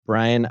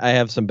Brian, I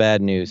have some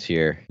bad news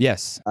here.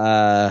 Yes.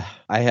 I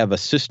have a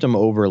system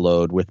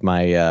overload with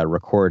my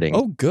recording.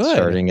 Oh, good.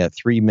 Starting at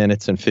 3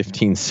 minutes and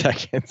 15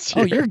 seconds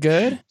here. Oh, you're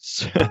good.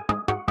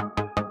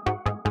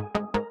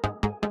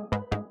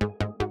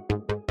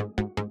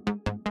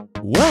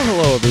 Well,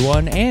 hello,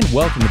 everyone, and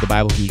welcome to the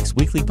Bible Geeks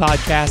Weekly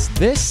Podcast.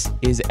 This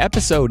is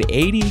episode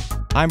 80.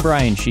 I'm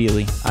Brian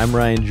Sheely. I'm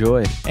Ryan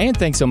Joy. And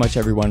thanks so much,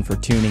 everyone, for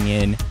tuning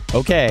in.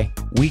 Okay,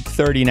 week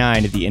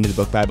 39 at the end of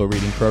the book Bible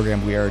reading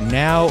program. We are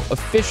now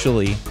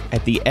officially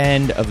at the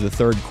end of the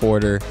third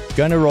quarter.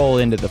 Gonna roll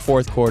into the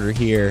fourth quarter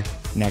here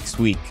next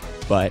week.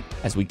 But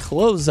as we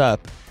close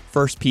up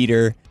 1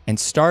 Peter and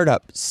start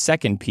up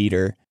 2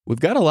 Peter, we've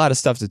got a lot of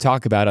stuff to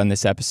talk about on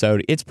this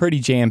episode. It's pretty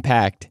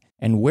jam-packed.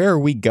 And where are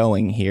we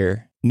going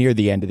here near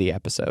the end of the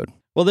episode?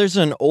 Well, there's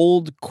an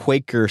old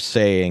Quaker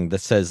saying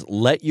that says,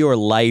 let your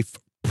life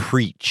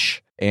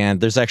preach. And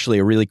there's actually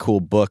a really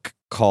cool book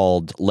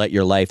called Let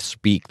Your Life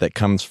Speak that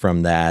comes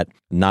from that.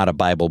 Not a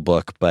Bible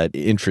book, but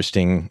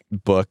interesting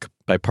book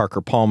by Parker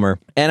Palmer.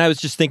 And I was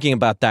just thinking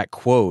about that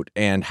quote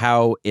and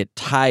how it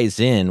ties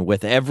in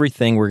with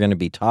everything we're going to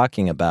be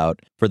talking about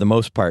for the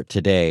most part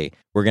today.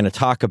 We're going to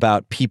talk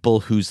about people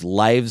whose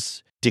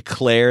lives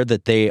declare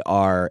that they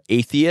are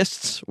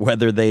atheists,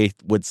 whether they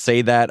would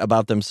say that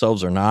about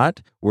themselves or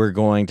not. We're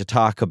going to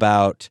talk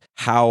about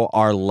how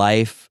our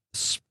life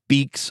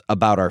speaks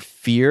about our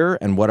fear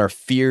and what our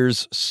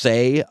fears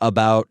say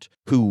about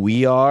who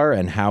we are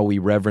and how we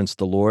reverence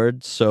the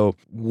Lord. So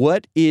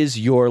what is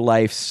your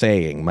life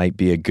saying might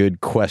be a good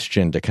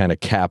question to kind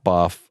of cap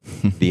off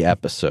the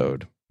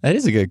episode. That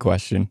is a good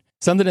question.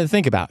 Something to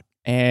think about.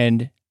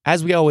 And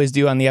as we always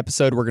do on the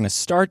episode, we're going to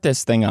start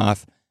this thing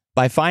off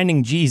by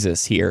finding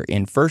Jesus here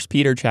in 1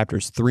 Peter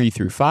chapters 3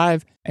 through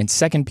 5 and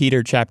 2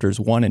 Peter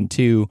chapters 1 and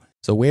 2.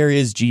 So where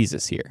is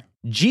Jesus here?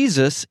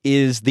 Jesus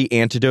is the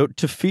antidote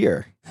to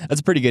fear.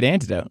 That's a pretty good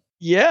antidote.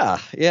 Yeah.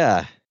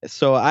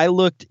 So I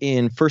looked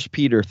in 1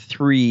 Peter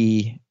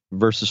 3,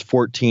 verses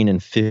 14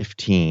 and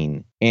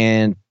 15,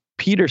 and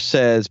Peter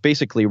says,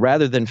 basically,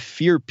 rather than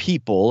fear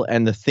people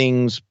and the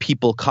things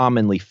people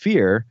commonly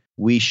fear,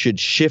 we should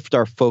shift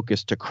our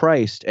focus to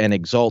Christ and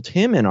exalt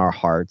him in our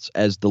hearts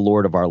as the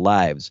Lord of our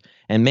lives.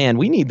 And man,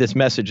 we need this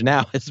message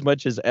now as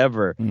much as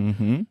ever.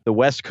 Mm-hmm. The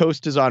West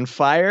Coast is on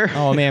fire.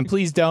 Oh, man,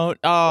 please don't.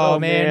 Oh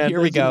man, here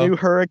we go. There's a new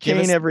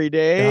hurricane every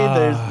day.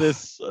 There's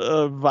this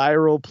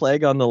viral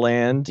plague on the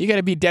land. You got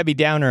to be Debbie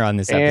Downer on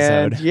this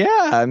episode. And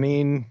yeah, I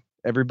mean,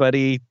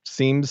 everybody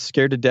seems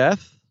scared to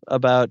death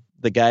about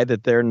the guy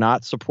that they're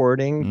not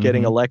supporting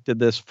getting elected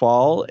this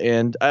fall.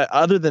 And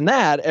other than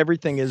that,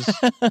 everything is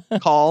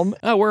calm.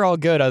 Oh, we're all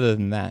good other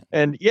than that.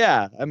 And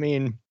yeah, I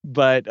mean,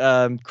 but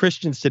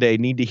Christians today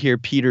need to hear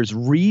Peter's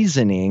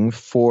reasoning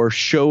for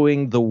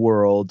showing the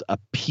world a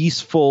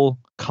peaceful,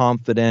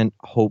 confident,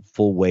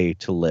 hopeful way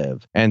to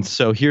live. And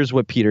so here's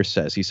what Peter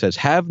says. He says,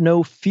 have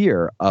no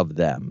fear of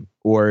them.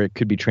 Or it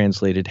could be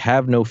translated,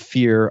 have no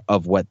fear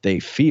of what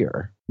they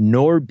fear,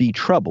 nor be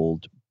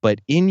troubled, but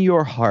in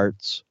your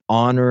hearts,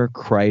 honor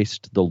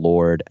Christ the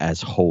Lord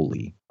as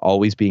holy,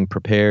 always being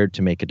prepared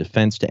to make a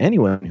defense to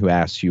anyone who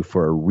asks you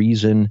for a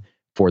reason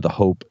for the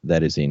hope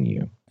that is in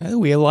you.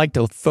 We like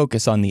to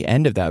focus on the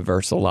end of that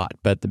verse a lot,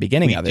 but the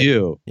beginning of it. We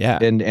do. Yeah.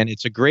 And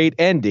it's a great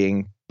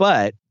ending,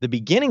 but the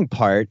beginning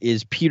part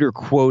is Peter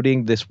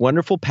quoting this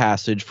wonderful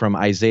passage from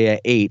Isaiah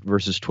 8,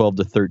 verses 12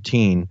 to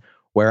 13,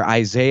 where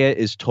Isaiah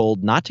is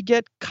told not to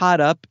get caught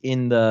up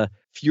in the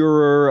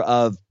furor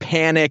of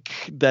panic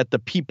that the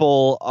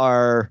people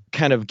are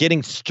kind of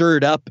getting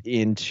stirred up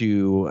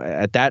into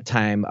at that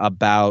time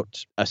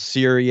about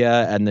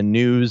Assyria and the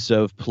news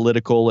of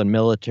political and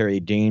military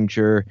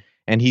danger.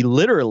 And he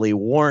literally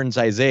warns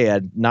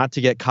Isaiah not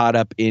to get caught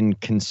up in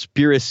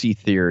conspiracy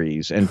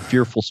theories and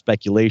fearful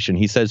speculation.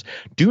 He says,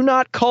 do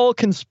not call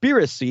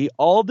conspiracy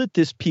all that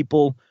this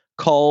people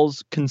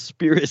calls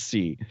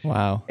conspiracy.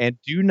 Wow. And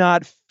do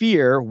not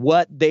fear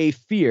what they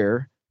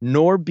fear,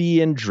 nor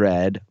be in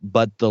dread,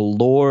 but the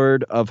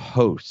Lord of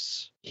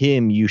hosts.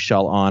 Him you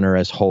shall honor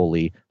as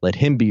holy. Let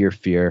him be your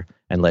fear,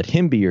 and let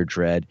him be your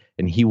dread,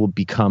 and he will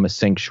become a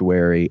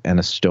sanctuary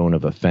and a stone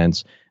of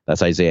offense.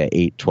 That's Isaiah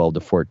 8, 12 to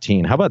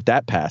 14. How about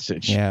that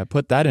passage? Yeah,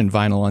 put that in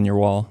vinyl on your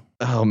wall.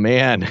 Oh,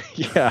 man.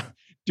 Yeah.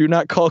 Do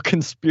not call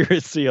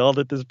conspiracy all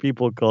that this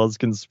people calls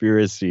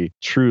conspiracy.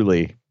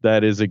 Truly,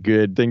 that is a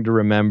good thing to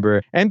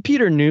remember. And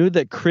Peter knew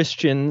that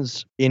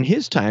Christians in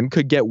his time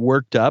could get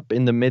worked up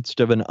in the midst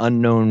of an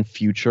unknown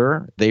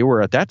future. They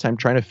were at that time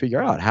trying to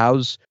figure out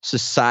how's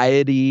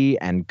society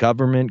and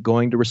government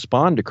going to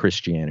respond to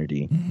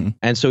Christianity. Mm-hmm.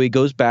 And so he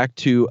goes back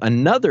to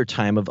another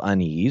time of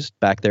unease,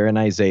 back there in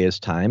Isaiah's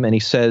time, and he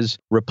says,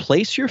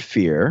 replace your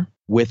fear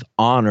with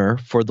honor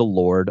for the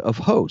Lord of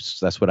hosts.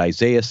 That's what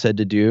Isaiah said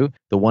to do.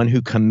 The one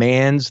who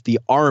commands the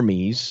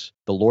armies,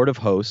 the Lord of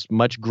hosts,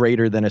 much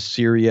greater than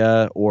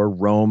Assyria or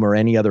Rome or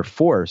any other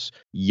force.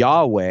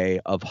 Yahweh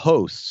of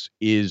hosts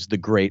is the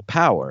great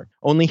power.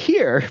 Only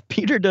here,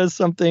 Peter does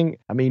something,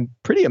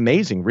 pretty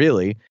amazing,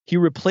 really. He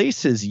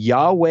replaces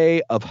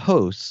Yahweh of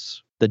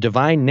hosts, the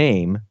divine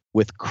name,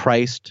 with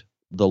Christ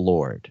the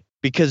Lord.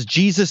 Because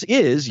Jesus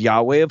is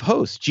Yahweh of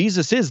hosts.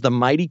 Jesus is the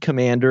mighty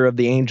commander of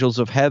the angels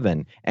of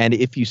heaven. And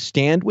if you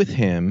stand with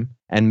him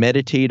and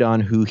meditate on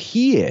who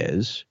he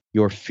is,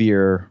 your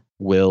fear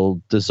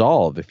will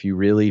dissolve. If you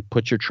really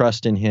put your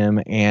trust in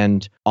him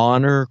and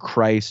honor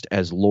Christ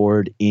as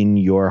Lord in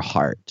your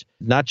heart,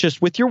 not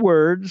just with your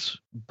words,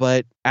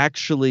 but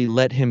actually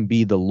let him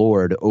be the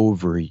Lord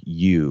over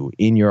you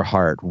in your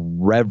heart.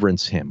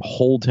 Reverence him,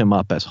 hold him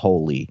up as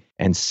holy,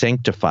 and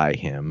sanctify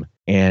him.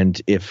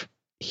 And if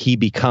he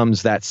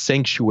becomes that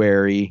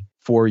sanctuary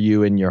for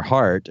you in your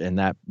heart, and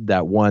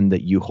that one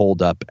that you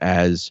hold up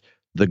as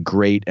the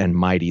great and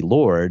mighty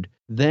Lord,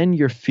 then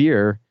your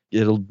fear,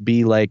 it'll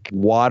be like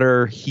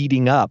water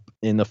heating up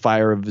in the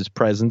fire of his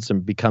presence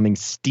and becoming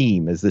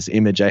steam, as this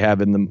image I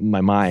have in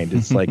my mind.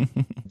 It's like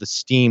the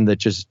steam that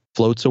just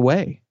floats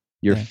away.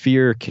 Your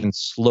fear can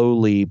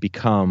slowly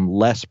become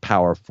less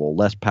powerful,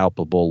 less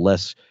palpable,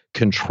 less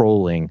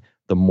controlling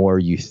the more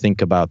you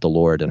think about the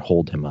Lord and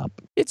hold him up.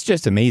 It's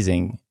just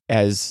amazing,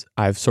 as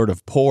I've sort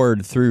of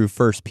poured through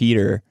 1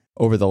 Peter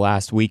over the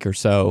last week or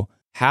so,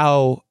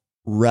 how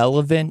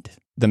relevant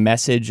the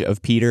message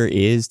of Peter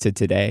is to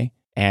today.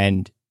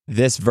 And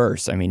this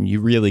verse, I mean,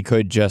 you really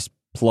could just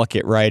pluck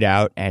it right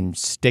out and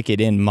stick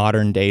it in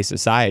modern day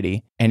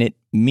society, and it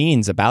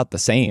means about the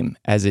same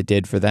as it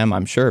did for them,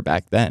 I'm sure,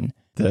 back then.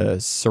 The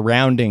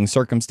surrounding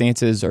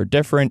circumstances are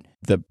different.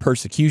 The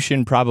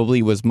persecution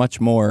probably was much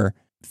more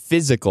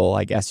physical,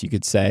 I guess you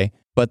could say.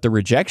 But the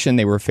rejection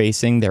they were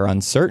facing, their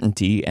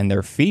uncertainty and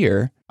their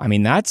fear, I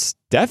mean, that's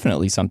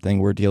definitely something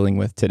we're dealing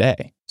with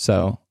today.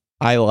 So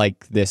I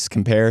like this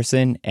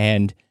comparison.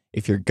 And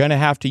if you're going to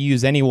have to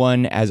use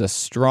anyone as a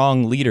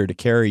strong leader to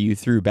carry you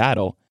through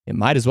battle, it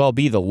might as well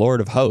be the Lord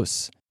of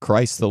hosts,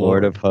 Christ the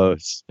Lord. Lord of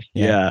hosts.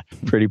 Yeah,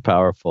 pretty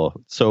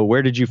powerful. So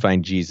where did you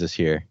find Jesus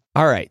here?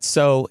 All right,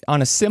 so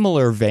on a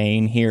similar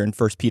vein here in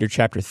 1 Peter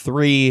chapter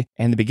 3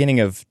 and the beginning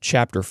of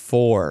chapter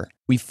 4,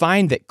 we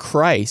find that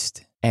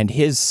Christ and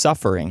his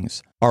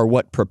sufferings are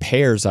what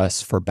prepares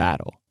us for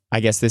battle. I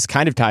guess this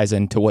kind of ties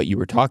into what you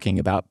were talking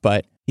about,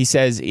 but he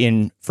says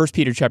in 1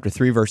 Peter chapter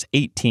 3, verse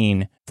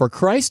 18, "For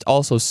Christ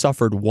also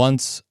suffered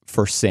once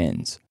for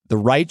sins, the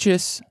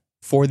righteous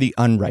for the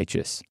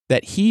unrighteous,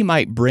 that he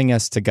might bring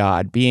us to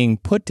God, being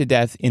put to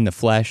death in the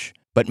flesh,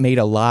 but made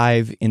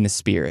alive in the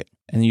spirit."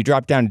 And then you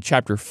drop down to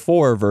chapter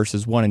 4,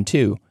 verses 1 and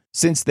 2.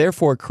 "Since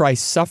therefore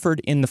Christ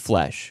suffered in the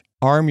flesh,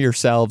 arm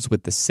yourselves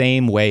with the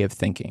same way of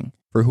thinking.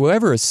 For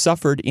whoever has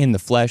suffered in the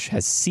flesh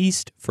has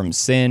ceased from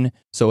sin,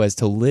 so as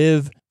to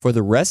live for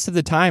the rest of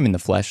the time in the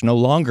flesh, no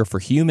longer for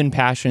human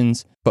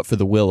passions, but for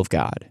the will of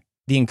God."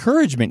 The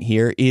encouragement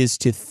here is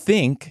to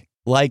think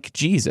like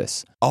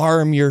Jesus.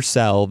 Arm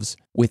yourselves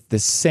with the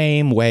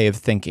same way of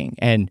thinking.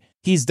 And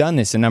he's done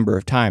this a number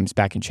of times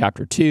back in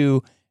chapter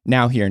 2,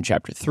 now here in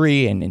chapter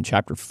 3 and in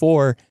chapter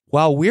 4.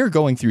 While we're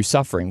going through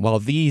suffering, while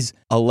these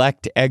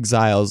elect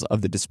exiles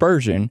of the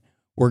dispersion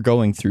were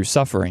going through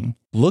suffering,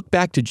 look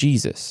back to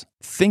Jesus.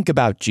 Think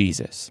about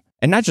Jesus.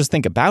 And not just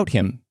think about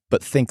him,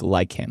 but think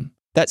like him.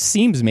 That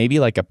seems maybe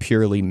like a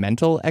purely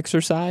mental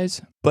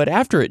exercise, but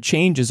after it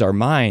changes our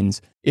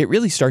minds, it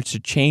really starts to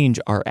change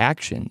our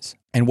actions.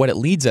 And what it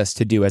leads us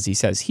to do, as he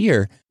says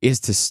here, is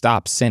to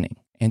stop sinning.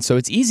 And so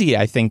it's easy,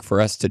 I think, for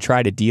us to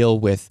try to deal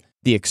with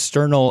the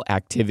external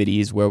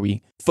activities where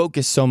we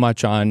focus so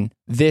much on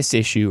this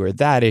issue or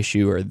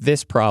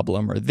this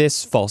problem or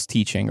this false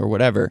teaching or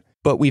whatever.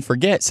 But we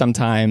forget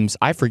sometimes,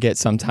 I forget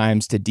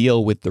sometimes, to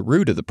deal with the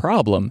root of the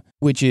problem,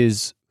 which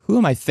is, who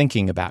am I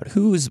thinking about?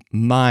 Whose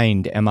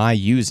mind am I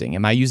using?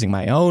 Am I using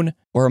my own,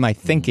 or am I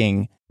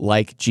thinking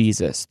like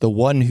Jesus, the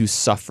one who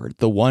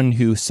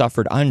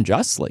suffered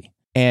unjustly?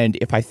 And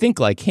if I think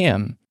like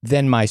him,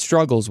 then my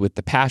struggles with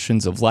the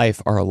passions of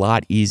life are a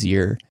lot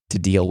easier to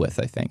deal with,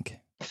 I think.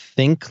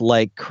 Think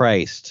like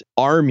Christ.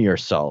 Arm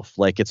yourself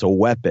like it's a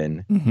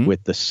weapon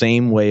with the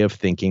same way of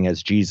thinking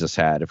as Jesus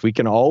had. If we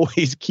can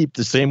always keep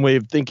the same way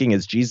of thinking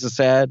as Jesus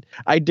had,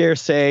 I dare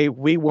say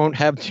we won't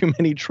have too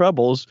many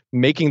troubles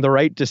making the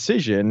right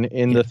decision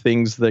in the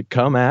things that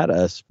come at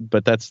us.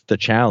 But that's the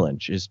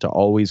challenge, is to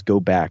always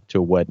go back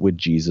to what would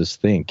Jesus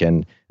think.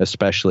 And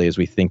especially as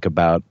we think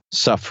about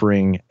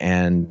suffering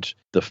and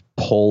the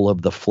pull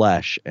of the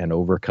flesh and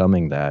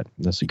overcoming that.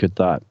 That's a good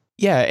thought.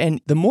 Yeah, and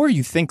the more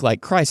you think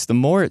like Christ, the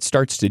more it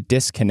starts to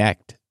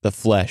disconnect the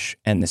flesh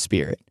and the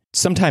spirit.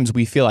 Sometimes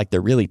we feel like they're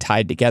really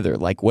tied together,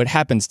 like what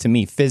happens to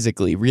me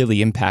physically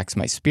really impacts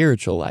my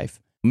spiritual life.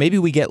 Maybe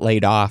we get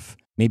laid off,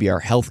 maybe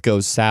our health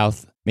goes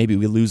south, maybe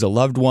we lose a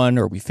loved one,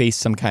 or we face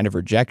some kind of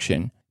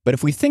rejection. But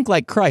if we think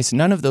like Christ,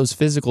 none of those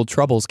physical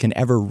troubles can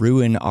ever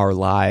ruin our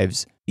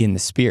lives in the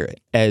spirit.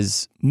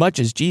 As much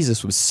as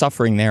Jesus was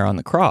suffering there on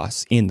the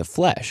cross in the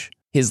flesh,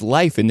 his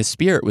life in the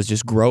spirit was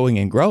just growing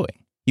and growing.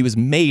 He was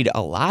made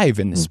alive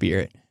in the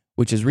spirit,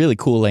 which is really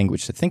cool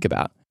language to think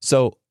about.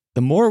 So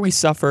the more we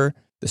suffer,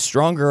 the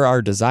stronger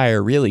our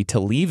desire really to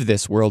leave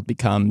this world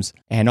becomes,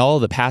 and all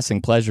the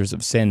passing pleasures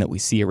of sin that we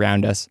see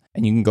around us.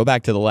 And you can go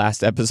back to the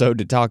last episode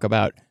to talk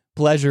about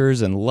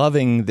pleasures and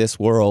loving this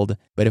world.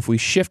 But if we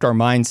shift our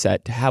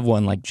mindset to have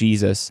one like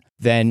Jesus,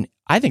 then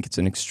I think it's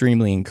an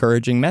extremely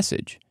encouraging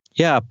message.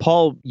 Yeah,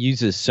 Paul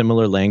uses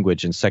similar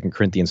language in 2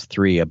 Corinthians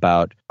 3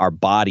 about our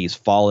bodies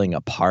falling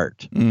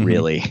apart,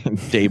 really,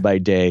 day by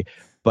day.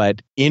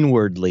 But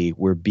inwardly,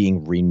 we're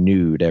being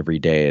renewed every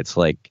day. It's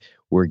like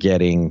we're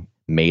getting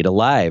made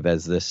alive,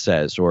 as this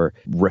says, or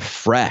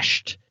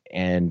refreshed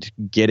and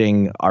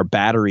getting our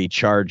battery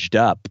charged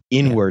up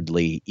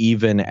inwardly,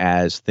 even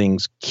as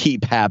things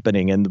keep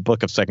happening. And the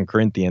book of 2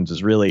 Corinthians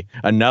is really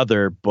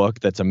another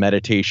book that's a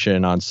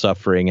meditation on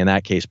suffering. In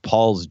that case,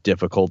 Paul's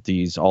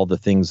difficulties, all the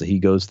things that he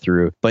goes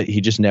through, but he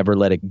just never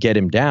let it get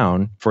him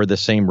down for the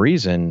same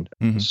reason,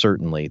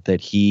 certainly, that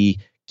he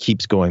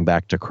keeps going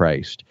back to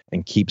Christ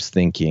and keeps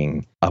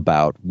thinking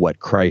about what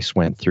Christ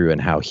went through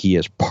and how he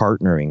is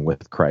partnering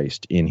with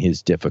Christ in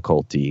his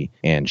difficulty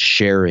and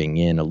sharing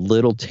in a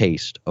little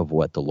taste of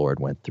what the Lord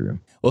went through.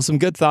 Well, some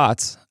good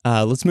thoughts.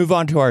 Let's move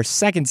on to our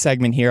second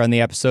segment here on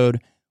the episode,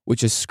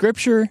 which is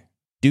Scripture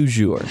du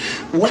jour.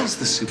 What is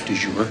the soup du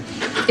jour?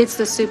 It's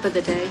the soup of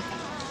the day.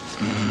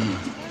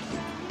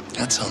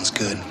 That sounds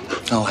good.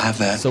 I'll have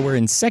that. So we're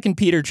in 2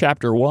 Peter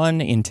chapter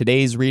 1 in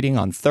today's reading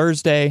on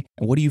Thursday.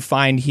 And what do you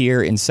find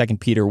here in 2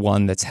 Peter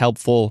 1 that's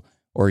helpful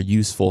or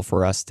useful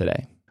for us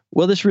today?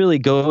 Well, this really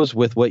goes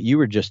with what you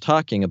were just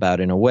talking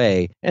about in a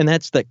way, and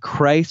that's that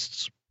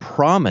Christ's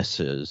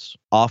promises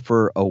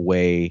offer a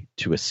way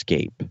to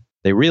escape.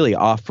 They really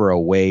offer a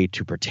way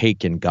to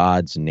partake in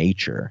God's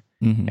nature.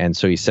 And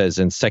so he says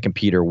in 2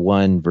 Peter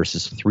 1,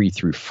 verses 3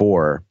 through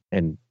 4,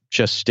 and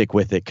just stick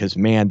with it because,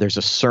 man, there's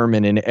a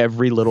sermon in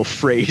every little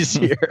phrase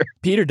here.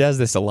 Peter does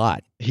this a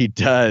lot. He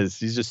does.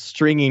 He's just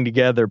stringing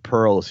together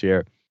pearls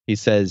here. He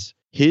says,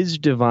 his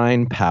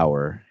divine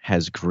power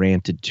has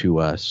granted to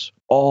us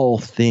all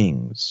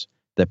things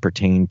that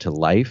pertain to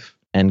life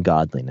and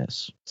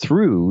godliness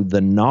through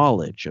the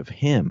knowledge of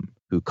him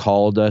who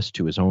called us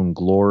to his own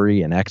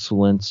glory and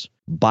excellence,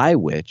 by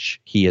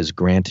which he has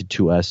granted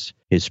to us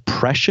his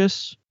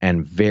precious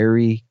and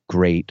very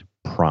great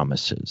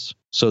promises,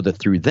 so that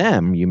through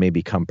them you may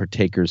become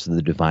partakers of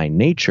the divine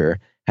nature,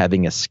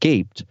 having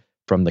escaped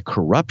from the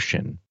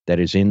corruption that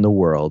is in the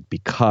world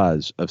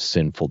because of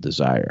sinful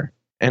desire.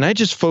 And I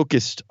just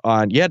focused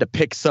on, you had to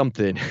pick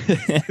something.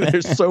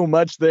 There's so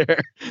much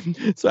there.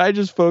 So I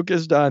just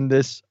focused on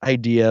this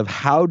idea of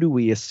how do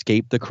we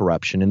escape the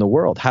corruption in the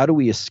world? How do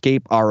we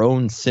escape our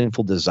own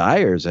sinful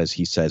desires, as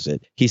he says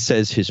it? He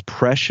says his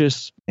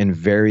precious and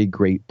very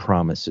great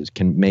promises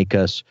can make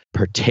us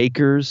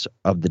partakers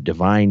of the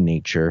divine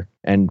nature.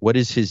 And what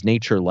is his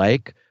nature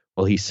like?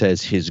 Well, he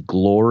says his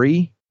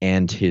glory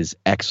and his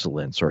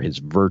excellence, or his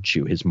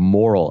virtue, his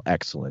moral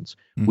excellence.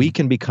 We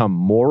can become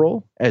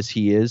moral as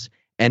he is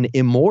and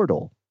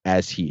immortal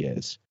as he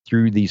is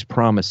through these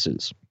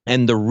promises.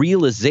 And the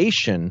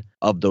realization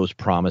of those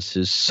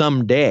promises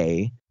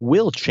someday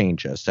will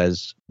change us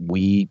as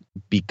we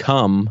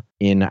become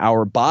in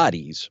our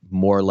bodies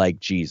more like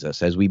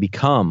Jesus, as we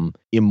become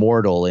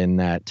immortal in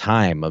that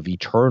time of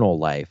eternal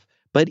life.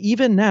 But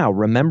even now,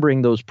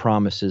 remembering those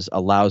promises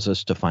allows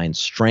us to find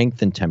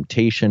strength in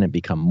temptation and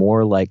become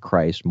more like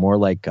Christ, more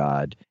like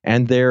God.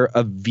 And they're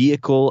a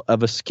vehicle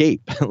of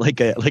escape,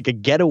 like a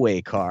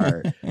getaway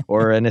car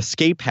or an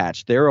escape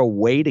hatch. They're a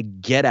way to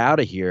get out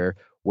of here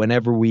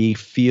whenever we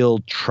feel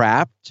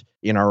trapped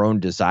in our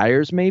own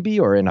desires, maybe,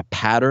 or in a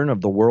pattern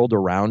of the world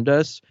around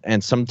us.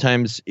 And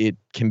sometimes it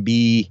can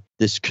be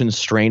this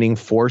constraining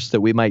force that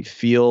we might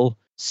feel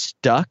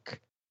stuck.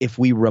 If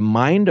we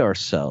remind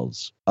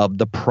ourselves of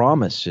the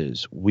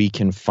promises, we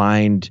can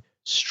find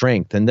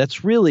strength. And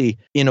that's really,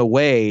 in a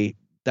way,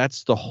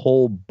 that's the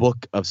whole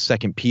book of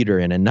 2 Peter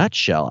in a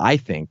nutshell, I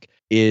think,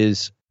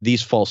 is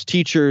these false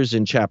teachers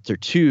in chapter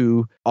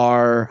 2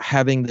 are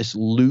having this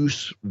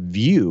loose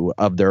view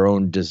of their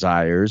own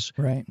desires.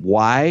 Right.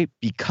 Why?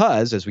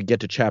 Because as we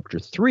get to chapter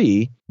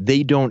 3,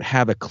 they don't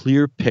have a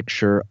clear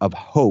picture of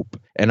hope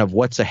and of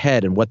what's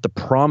ahead and what the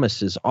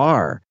promises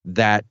are,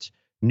 that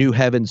new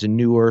heavens and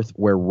new earth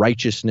where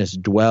righteousness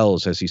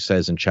dwells, as he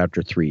says in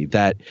chapter 3,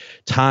 that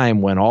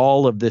time when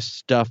all of this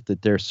stuff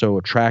that they're so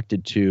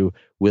attracted to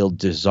will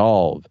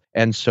dissolve.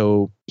 And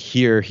so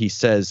here he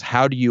says,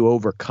 how do you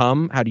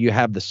overcome? How do you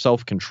have the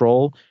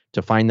self-control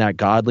to find that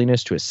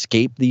godliness, to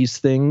escape these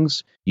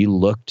things? You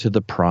look to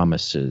the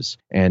promises.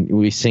 And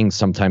we sing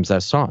sometimes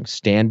that song,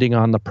 standing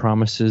on the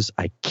promises,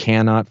 I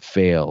cannot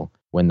fail.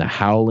 When the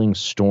howling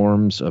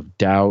storms of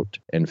doubt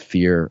and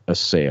fear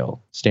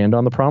assail. Stand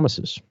on the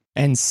promises.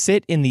 And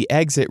sit in the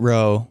exit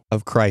row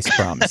of Christ's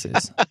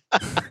promises.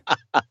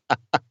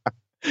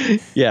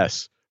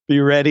 Yes. Be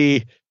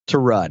ready to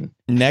run.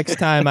 Next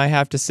time I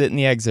have to sit in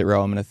the exit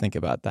row, I'm going to think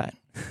about that.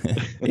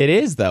 It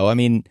is, though. I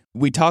mean,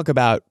 we talk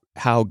about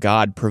how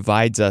God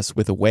provides us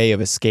with a way of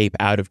escape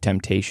out of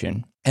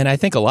temptation. And I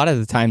think a lot of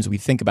the times we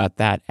think about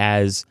that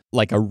as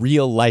like a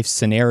real life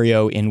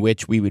scenario in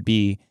which we would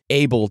be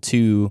able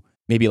to,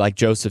 maybe like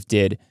Joseph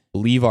did,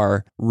 leave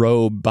our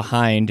robe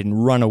behind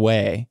and run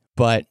away.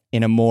 But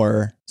in a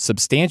more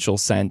substantial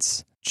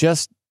sense,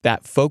 just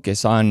that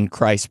focus on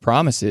Christ's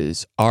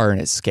promises are an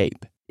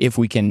escape. If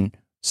we can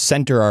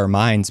center our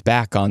minds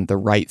back on the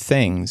right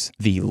things,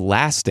 the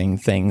lasting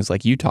things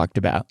like you talked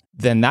about,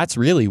 then that's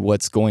really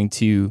what's going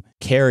to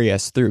carry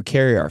us through,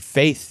 carry our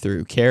faith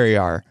through, carry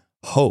our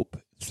hope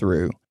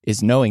through,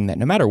 is knowing that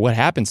no matter what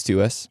happens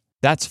to us,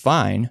 that's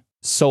fine,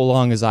 so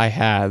long as I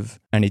have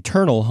an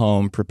eternal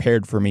home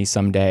prepared for me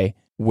someday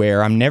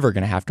where I'm never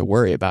going to have to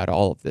worry about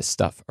all of this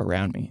stuff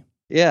around me.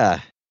 Yeah.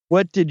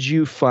 What did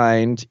you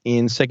find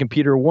in 2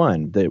 Peter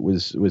 1 that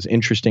was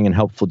interesting and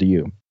helpful to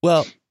you?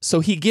 Well, so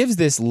he gives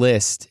this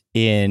list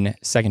in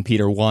 2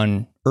 Peter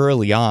 1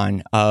 early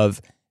on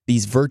of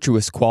these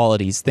virtuous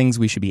qualities, things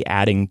we should be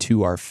adding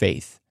to our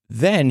faith.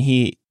 Then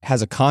he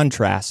has a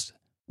contrast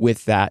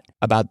with that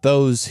about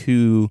those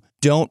who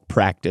don't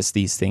practice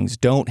these things,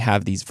 don't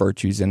have these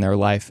virtues in their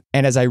life.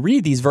 And as I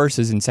read these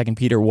verses in 2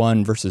 Peter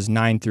 1, verses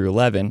 9 through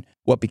 11,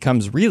 what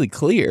becomes really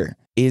clear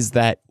is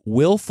that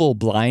willful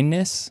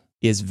blindness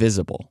is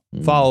visible.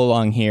 Follow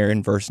along here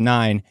in verse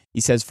 9. He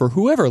says, "For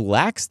whoever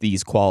lacks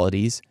these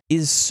qualities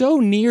is so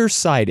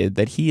nearsighted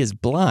that he is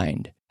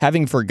blind,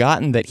 having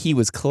forgotten that he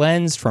was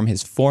cleansed from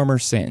his former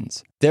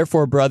sins.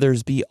 Therefore,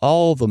 brothers, be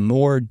all the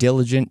more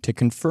diligent to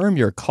confirm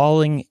your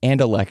calling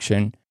and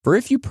election. For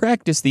if you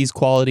practice these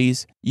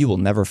qualities, you will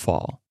never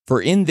fall.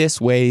 For in this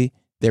way,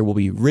 there will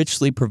be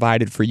richly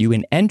provided for you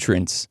an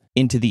entrance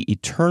into the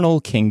eternal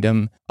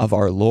kingdom of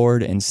our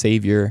Lord and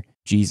Savior,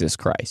 Jesus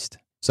Christ."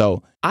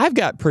 So I've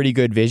got pretty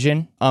good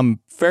vision.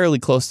 I'm fairly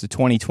close to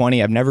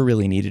 20/20. I've never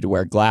really needed to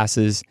wear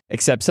glasses,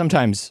 except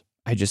sometimes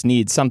I just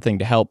need something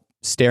to help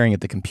staring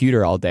at the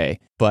computer all day.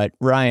 But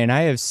Ryan,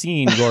 I have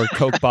seen your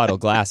Coke bottle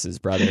glasses,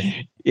 brother.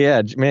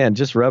 Yeah, man,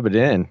 just rub it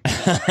in.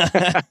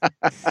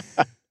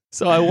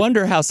 So I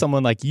wonder how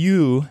someone like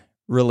you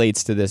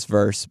relates to this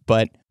verse.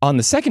 But on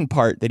the second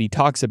part that he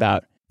talks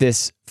about,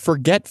 this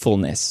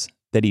forgetfulness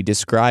that he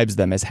describes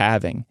them as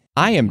having,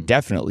 I am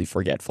definitely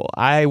forgetful.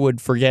 I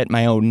would forget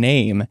my own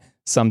name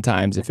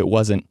sometimes if it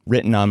wasn't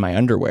written on my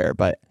underwear.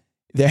 But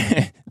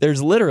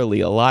there's literally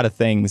a lot of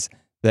things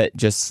that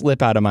just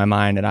slip out of my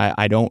mind and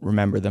I don't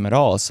remember them at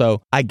all.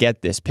 So I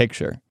get this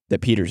picture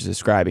that Peter's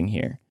describing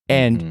here.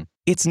 And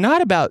it's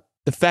not about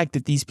the fact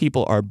that these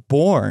people are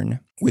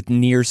born with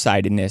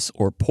nearsightedness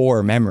or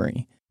poor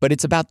memory, but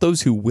it's about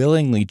those who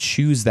willingly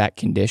choose that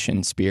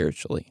condition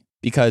spiritually.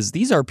 Because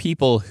these are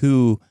people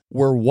who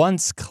were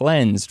once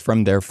cleansed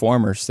from their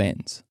former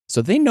sins.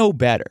 So they know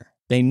better.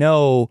 They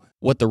know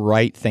what the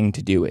right thing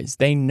to do is.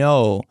 They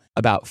know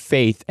about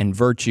faith and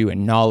virtue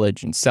and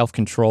knowledge and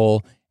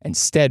self-control and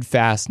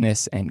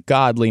steadfastness and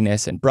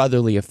godliness and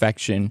brotherly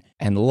affection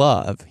and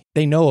love.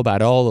 They know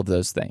about all of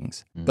those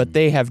things. But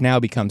they have now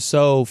become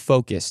so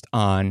focused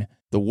on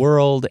the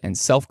world and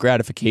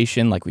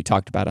self-gratification, like we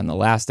talked about on the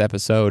last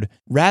episode,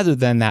 rather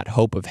than that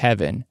hope of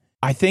heaven.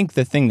 I think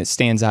the thing that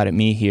stands out at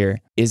me here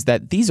is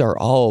that these are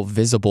all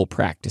visible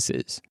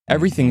practices.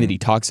 Everything that he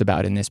talks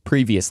about in this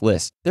previous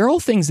list, they're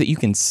all things that you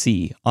can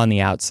see on the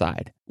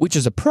outside, which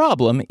is a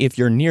problem if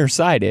you're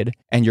nearsighted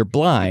and you're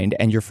blind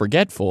and you're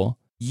forgetful.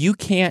 You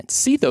can't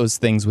see those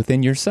things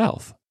within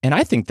yourself. And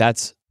I think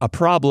that's a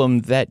problem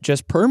that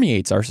just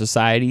permeates our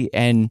society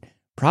and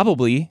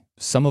probably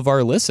some of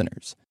our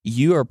listeners.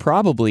 You are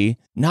probably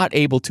not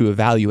able to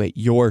evaluate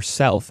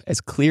yourself as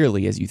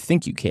clearly as you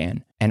think you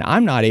can. And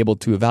I'm not able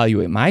to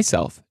evaluate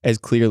myself as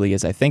clearly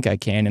as I think I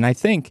can. And I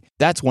think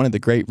that's one of the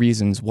great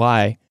reasons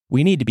why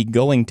we need to be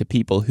going to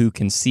people who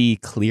can see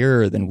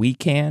clearer than we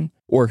can,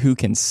 or who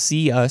can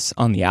see us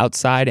on the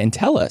outside and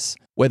tell us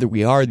whether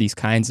we are these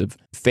kinds of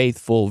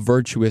faithful,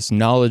 virtuous,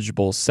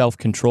 knowledgeable,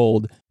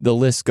 self-controlled, the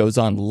list goes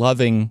on,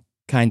 loving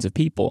kinds of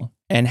people,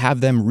 and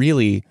have them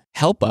really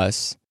help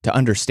us to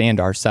understand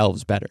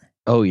ourselves better.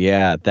 Oh,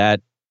 yeah.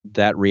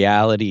 That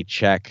reality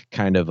check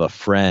kind of a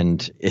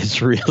friend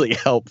is really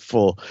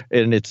helpful.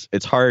 And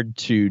it's hard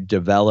to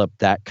develop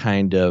that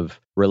kind of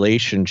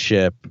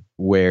relationship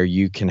where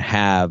you can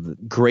have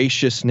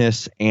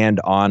graciousness and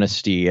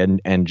honesty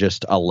and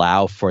just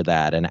allow for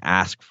that and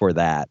ask for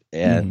that.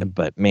 And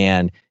but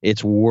man,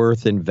 it's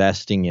worth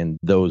investing in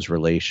those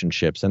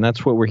relationships. And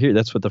that's what we're here.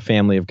 That's what the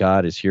family of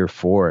God is here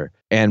for.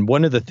 And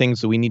one of the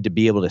things that we need to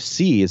be able to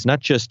see is not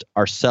just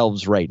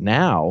ourselves right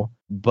now,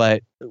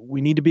 but we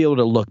need to be able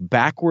to look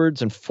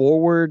backwards and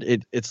forward.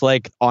 It's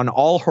like on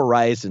all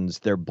horizons,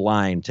 they're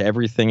blind to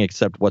everything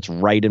except what's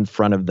right in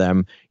front of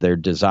them, their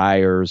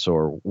desires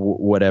or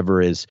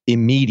whatever is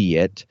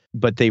immediate,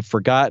 but they've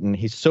forgotten.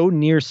 He's so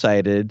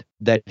nearsighted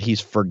that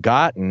he's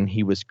forgotten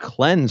he was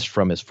cleansed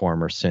from his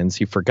former sins.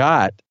 He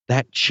forgot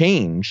that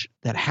change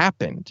that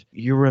happened.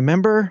 You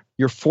remember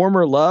your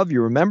former love?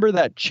 You remember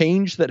that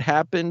change that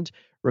happened?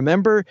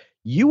 Remember,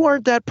 you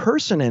aren't that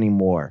person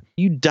anymore.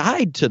 You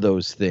died to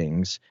those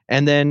things.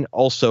 And then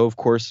also, of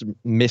course,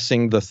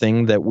 missing the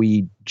thing that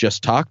we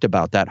just talked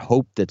about, that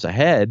hope that's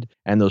ahead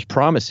and those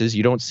promises.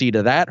 You don't see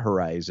to that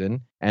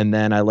horizon. And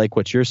then I like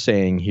what you're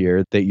saying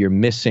here, that you're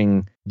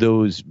missing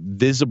those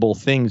visible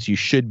things you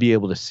should be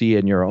able to see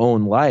in your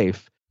own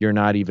life. You're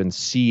not even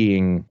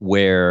seeing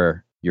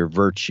where your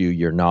virtue,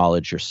 your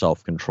knowledge, your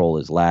self-control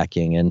is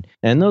lacking.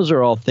 And those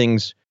are all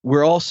things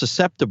we're all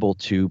susceptible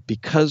to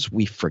because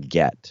we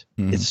forget.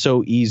 It's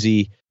so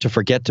easy to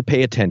forget to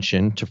pay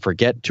attention, to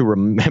forget to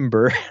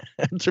remember,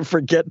 to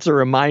forget to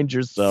remind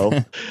yourself.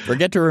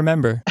 Forget to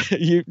remember.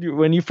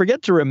 When you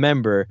forget to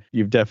remember,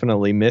 you've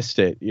definitely missed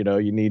it. You know,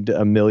 you need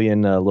a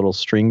million little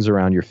strings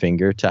around your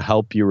finger to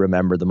help you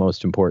remember the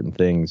most important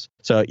things.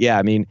 So, yeah,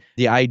 I mean,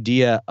 the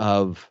idea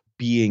of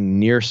being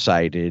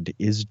nearsighted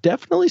is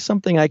definitely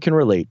something I can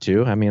relate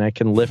to. I mean, I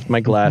can lift my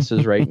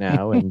glasses right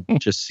now and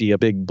just see a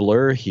big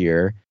blur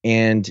here.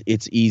 And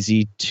it's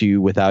easy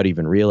to, without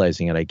even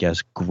realizing it, I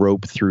guess,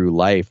 grope through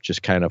life,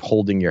 just kind of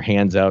holding your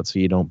hands out so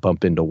you don't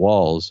bump into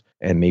walls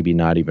and maybe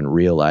not even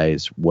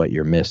realize what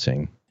you're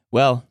missing.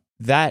 Well,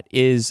 that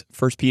is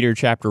 1 Peter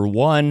chapter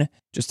 1.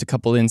 Just a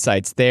couple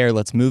insights there.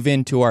 Let's move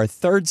into our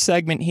third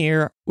segment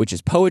here, which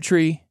is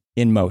Poetry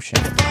in Motion.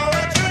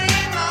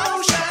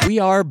 We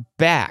are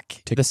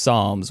back to the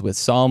Psalms with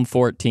Psalm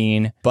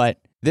 14, but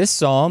this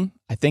psalm,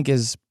 I think,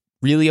 is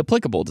really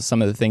applicable to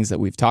some of the things that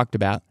we've talked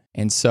about.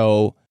 And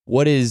so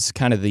what is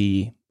kind of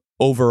the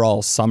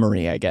overall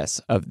summary, I guess,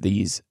 of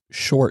these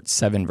short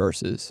 7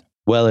 verses?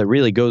 Well, it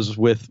really goes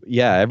with,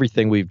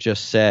 everything we've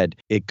just said.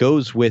 It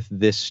goes with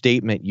this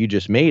statement you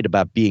just made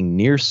about being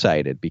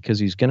nearsighted, because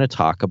he's going to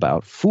talk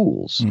about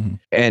fools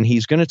and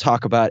he's going to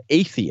talk about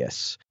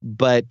atheists.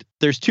 But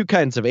there's 2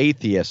 kinds of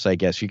atheists, I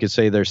guess. You could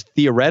say there's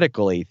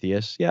theoretical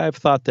atheists. Yeah, I've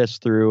thought this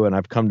through and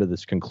I've come to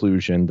this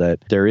conclusion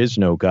that there is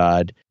no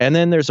God. And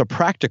then there's a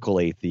practical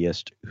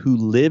atheist who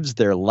lives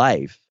their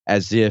life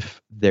as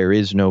if there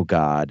is no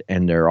God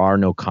and there are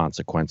no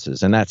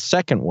consequences. And that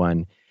second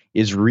one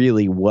is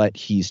really what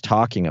he's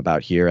talking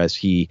about here as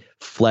he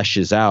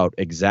fleshes out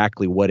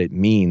exactly what it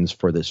means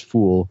for this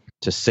fool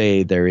to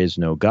say there is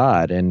no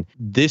God. And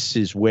this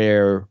is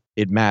where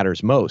it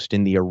matters most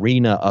in the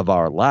arena of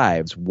our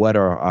lives. What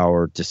are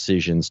our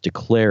decisions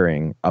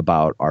declaring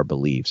about our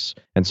beliefs?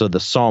 And so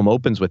the psalm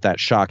opens with that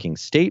shocking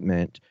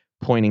statement,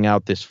 pointing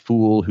out this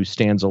fool who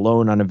stands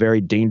alone on a very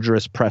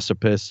dangerous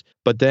precipice.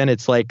 But then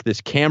it's like this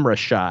camera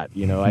shot,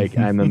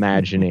 I'm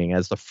imagining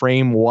as the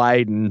frame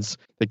widens,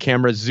 the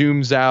camera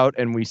zooms out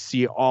and we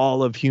see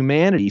all of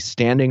humanity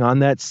standing on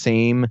that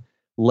same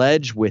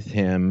ledge with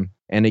him.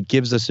 And it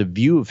gives us a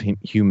view of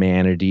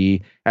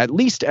humanity, at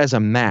least as a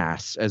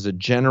mass, as a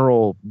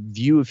general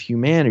view of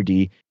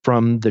humanity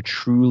from the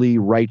truly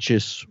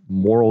righteous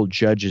moral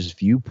judge's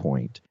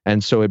viewpoint.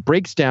 And so it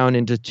breaks down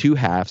into 2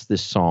 halves,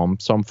 this psalm.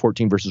 Psalm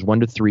 14, verses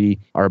 1-3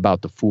 are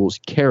about the fool's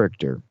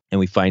character. And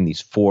we find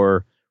these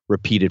 4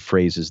 repeated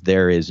phrases,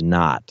 there is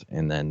not,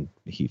 and then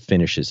he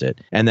finishes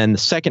it. And then the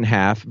second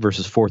half,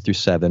 verses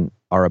 4-7,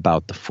 are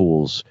about the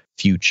fool's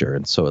future,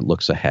 and so it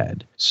looks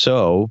ahead.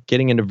 So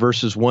getting into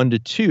verses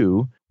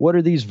 1-2, what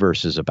are these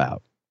verses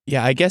about?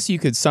 Yeah, I guess you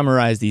could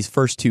summarize these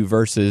first 2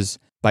 verses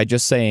by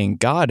just saying,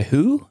 God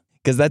who?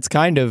 Because that's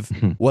kind of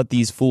what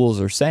these fools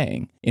are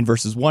saying. In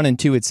verses 1 and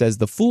 2, it says,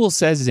 the fool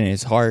says in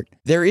his heart,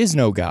 there is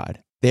no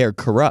God. They are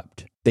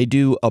corrupt. They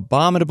do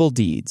abominable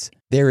deeds.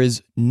 There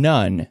is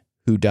none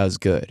who does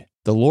good.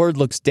 The Lord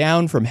looks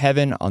down from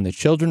heaven on the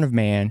children of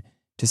man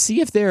to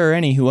see if there are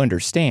any who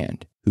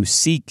understand, who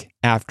seek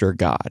after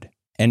God.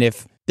 And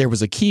if there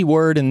was a key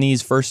word in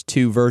these first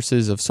 2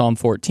 verses of Psalm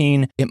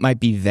 14, it might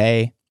be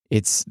they.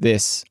 It's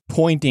this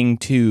pointing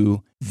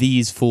to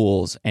these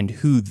fools and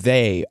who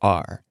they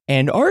are.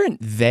 And aren't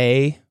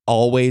they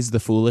always the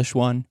foolish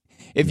one?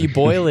 If you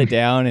boil it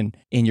down and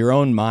in your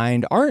own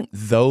mind, aren't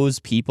those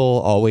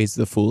people always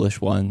the foolish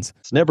ones?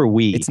 It's never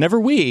we. It's never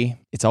we.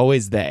 It's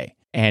always they.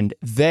 And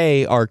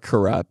they are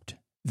corrupt.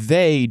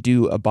 They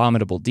do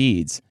abominable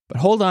deeds. But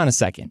hold on a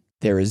second.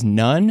 There is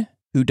none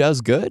who does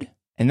good.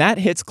 And that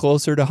hits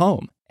closer to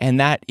home. And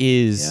that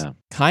is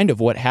kind of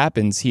what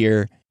happens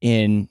here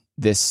in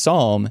this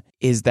psalm,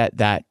 is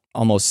that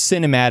almost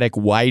cinematic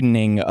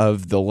widening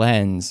of the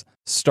lens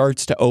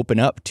starts to open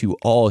up to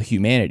all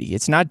humanity.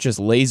 It's not just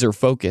laser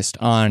focused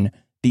on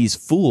these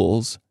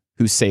fools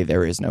who say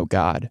there is no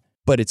God,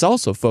 but it's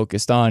also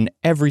focused on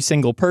every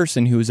single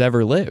person who's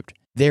ever lived.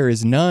 There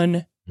is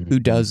none who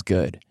does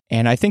good.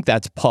 And I think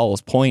that's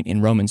Paul's point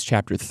in Romans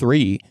chapter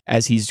 3,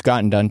 as he's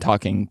gotten done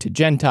talking to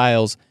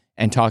Gentiles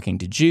and talking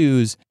to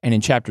Jews. And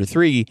in chapter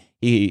 3,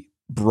 he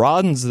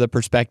broadens the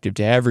perspective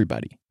to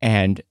everybody.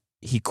 And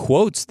he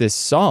quotes this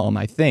psalm,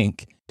 I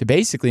think, to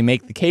basically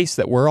make the case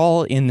that we're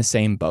all in the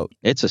same boat.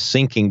 It's a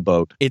sinking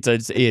boat. It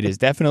is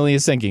definitely a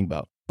sinking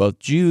boat, both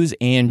Jews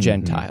and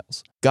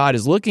Gentiles. God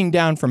is looking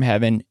down from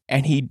heaven,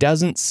 and he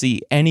doesn't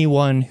see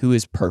anyone who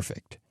is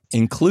perfect,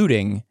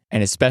 including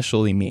and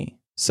especially me.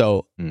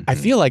 So I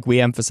feel like we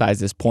emphasize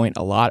this point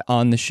a lot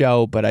on the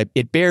show, but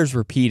it bears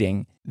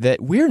repeating that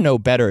we're no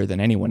better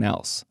than anyone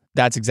else.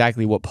 That's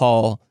exactly what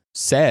Paul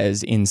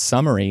says in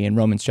summary in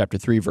Romans chapter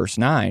 3, verse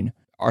 9.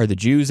 Are the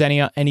Jews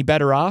any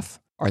better off?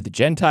 Are the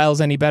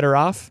Gentiles any better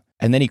off?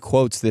 And then he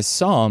quotes this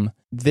psalm.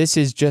 This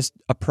is just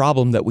a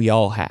problem that we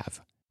all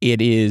have.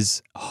 It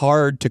is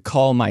hard to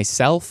call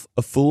myself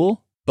a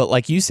fool, but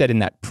like you said, in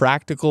that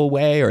practical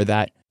way or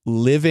that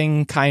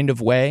living kind of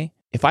way,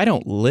 if I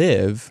don't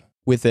live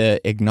with an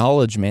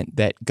acknowledgement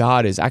that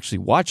God is actually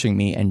watching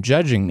me and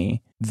judging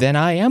me, then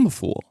I am a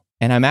fool.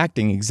 And I'm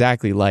acting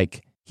exactly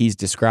like he's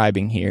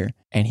describing here,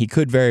 and he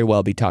could very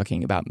well be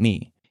talking about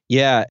me.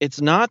 Yeah,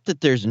 it's not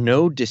that there's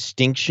no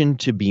distinction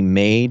to be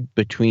made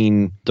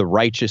between the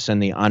righteous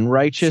and the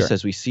unrighteous, Sure.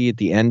 as we see at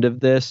the end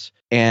of this.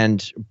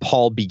 And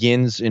Paul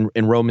begins in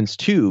Romans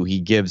 2, he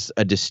gives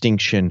a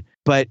distinction,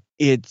 but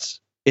it's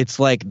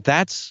like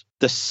that's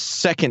the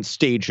second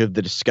stage of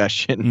the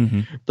discussion.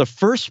 Mm-hmm. The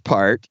first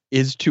part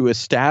is to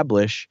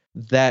establish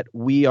that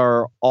we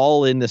are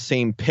all in the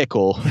same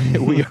pickle.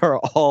 We are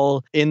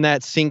all in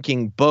that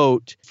sinking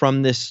boat.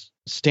 From this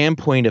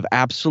standpoint of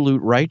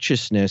absolute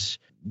righteousness,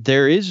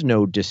 there is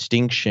no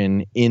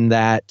distinction in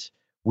that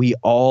we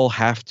all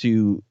have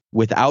to,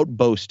 without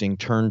boasting,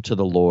 turn to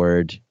the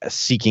Lord,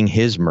 seeking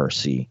his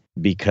mercy,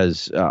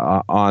 because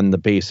on the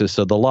basis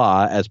of the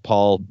law, as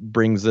Paul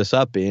brings this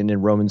up in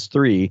Romans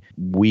 3,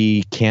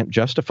 we can't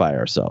justify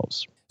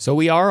ourselves. So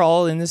we are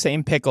all in the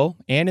same pickle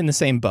and in the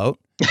same boat.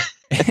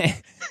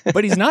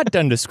 But he's not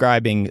done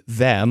describing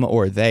them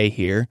or they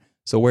here.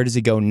 So where does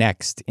he go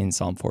next in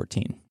Psalm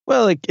 14?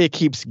 Well, it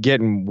keeps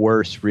getting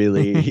worse,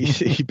 really.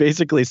 He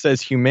basically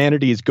says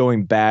humanity is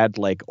going bad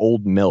like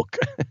old milk.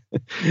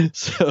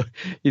 So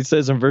he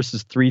says in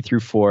verses 3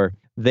 through 4,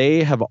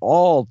 they have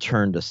all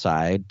turned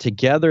aside.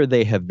 Together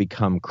they have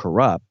become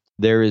corrupt.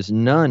 There is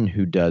none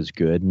who does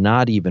good,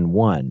 not even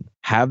one.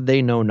 Have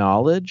they no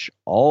knowledge?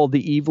 All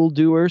the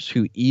evildoers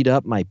who eat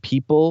up my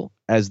people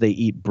as they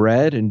eat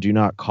bread and do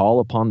not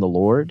call upon the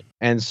Lord.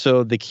 And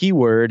so the key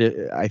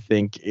word, I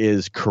think,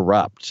 is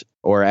corrupt,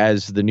 or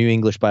as the New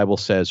English Bible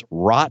says,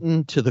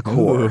 rotten to the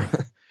core.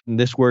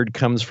 This word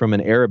comes from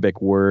an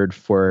Arabic word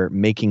for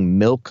making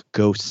milk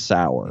go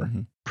sour.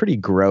 Mm-hmm. Pretty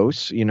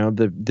gross. You know,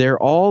 they're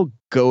all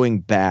going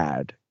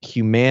bad.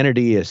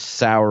 Humanity is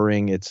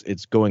souring.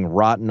 It's going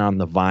rotten on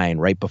the vine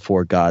right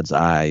before God's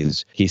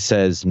eyes. He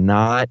says,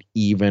 not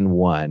even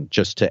one,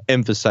 just to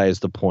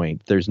emphasize the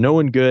point. There's no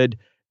one good,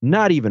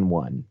 not even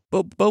one.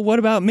 But what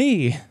about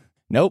me?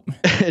 Nope.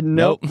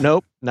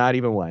 Nope, not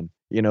even one.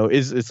 You know,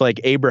 it's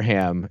like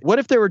Abraham. What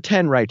if there were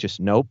 10 righteous?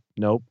 Nope,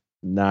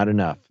 not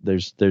enough.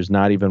 There's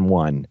not even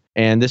one.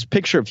 And this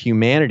picture of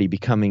humanity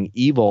becoming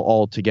evil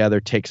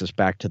altogether takes us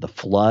back to the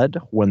flood,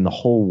 when the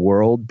whole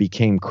world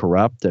became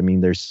corrupt. I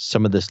mean, there's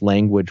some of this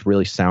language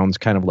really sounds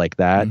kind of like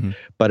that. Mm-hmm.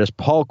 But as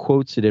Paul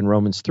quotes it in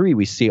Romans 3,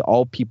 we see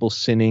all people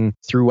sinning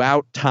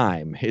throughout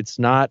time. It's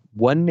not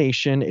one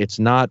nation. It's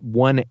not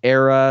one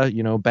era,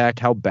 you know, back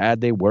how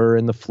bad they were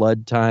in the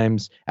flood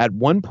times. At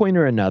one point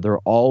or another,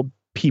 all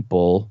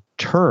people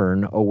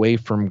turn away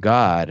from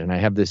God. And I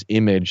have this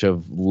image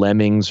of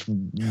lemmings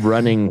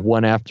running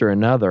one after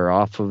another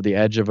off of the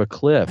edge of a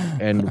cliff.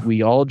 And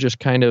we all just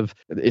kind of,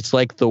 it's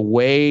like the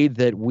way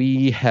that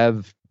we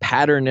have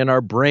patterned in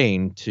our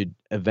brain to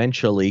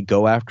eventually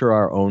go after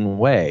our own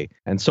way.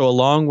 And so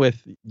along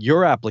with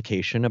your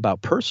application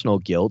about personal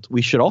guilt,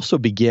 we should also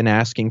begin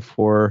asking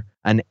for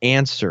an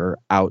answer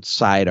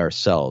outside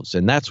ourselves.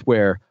 And that's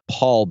where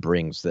Paul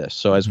brings this.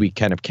 So as we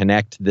kind of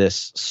connect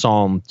this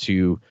psalm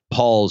to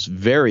Paul's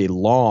very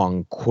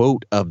long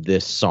quote of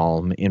this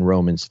psalm in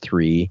Romans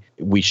 3,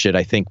 we should,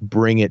 I think,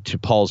 bring it to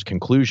Paul's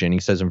conclusion. He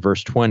says in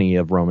verse 20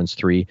 of Romans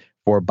 3,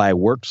 for by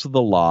works of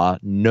the law,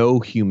 no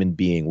human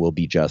being will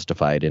be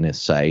justified in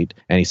his sight.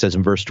 And he says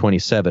in verse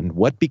 27,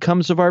 what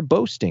becomes of our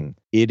boasting?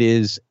 It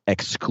is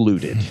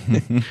excluded.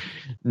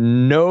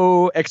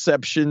 No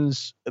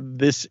exceptions.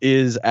 This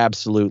is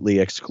absolutely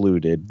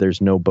excluded.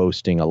 There's no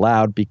boasting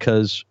allowed,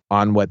 because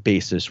on what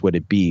basis would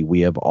it be? We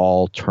have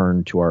all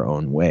turned to our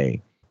own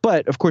way.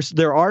 But of course,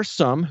 there are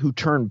some who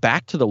turn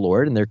back to the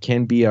Lord, and there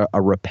can be a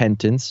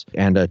repentance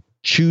and a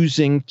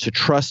choosing to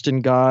trust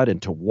in God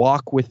and to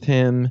walk with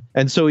him.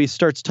 And so he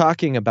starts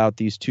talking about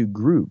these two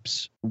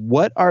groups.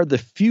 What are the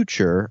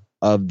future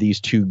of these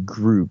two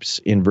groups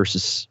in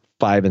verses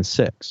 5 and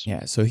 6?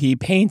 Yeah, so he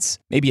paints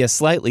maybe a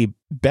slightly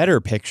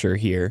better picture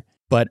here.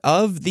 But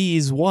of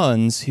these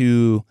ones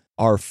who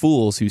are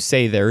fools who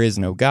say there is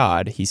no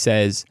God, he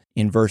says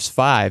in verse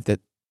 5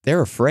 that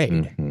they're afraid.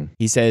 Mm-hmm.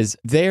 He says,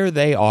 there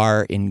they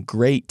are in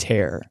great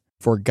terror.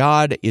 For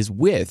God is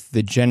with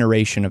the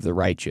generation of the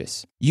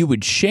righteous. You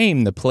would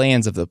shame the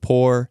plans of the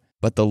poor,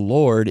 but the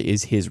Lord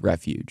is his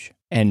refuge.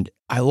 And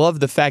I love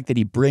the fact that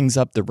he brings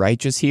up the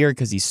righteous here,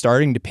 because he's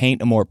starting to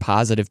paint a more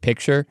positive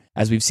picture.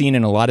 As we've seen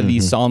in a lot of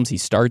these Psalms, he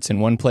starts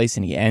in one place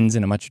and he ends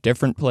in a much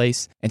different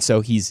place. And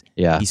so he's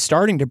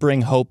starting to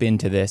bring hope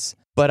into this.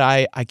 But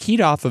I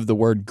keyed off of the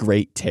word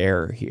great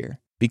terror here,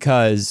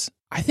 because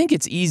I think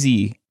it's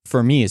easy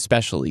for me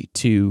especially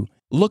to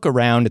look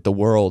around at the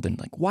world and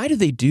like, why do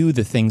they do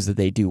the things that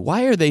they do?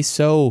 Why are they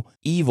so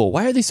evil?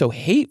 Why are they so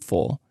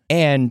hateful?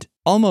 And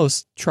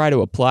almost try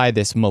to apply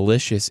this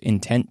malicious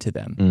intent to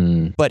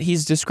them. But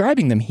he's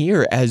describing them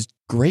here as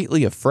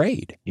greatly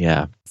afraid.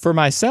 Yeah. For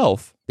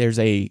myself, there's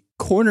a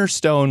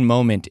cornerstone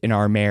moment in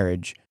our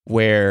marriage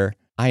where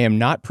I am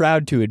not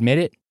proud to admit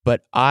it,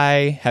 but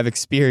I have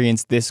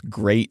experienced this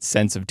great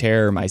sense of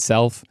terror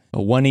myself.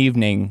 One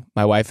evening,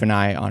 my wife and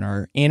I, on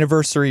our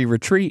anniversary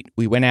retreat,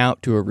 we went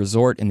out to a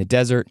resort in the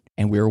desert,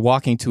 and we were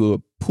walking to a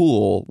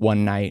pool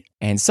one night,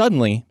 and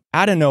suddenly,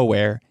 out of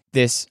nowhere,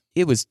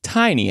 it was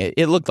tiny.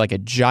 It looked like a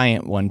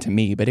giant one to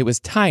me, but it was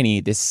tiny.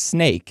 This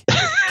snake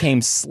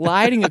came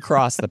sliding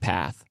across the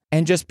path,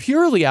 and just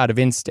purely out of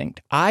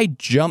instinct, I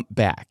jumped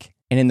back.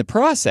 And in the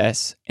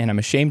process, and I'm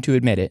ashamed to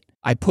admit it,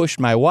 I pushed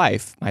my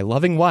wife, my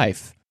loving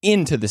wife,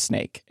 into the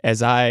snake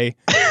as I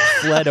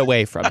fled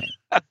away from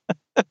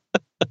it.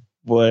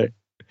 Boy.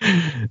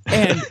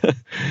 And,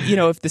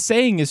 if the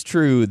saying is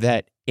true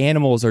that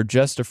animals are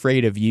just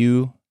afraid of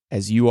you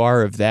as you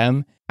are of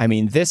them, I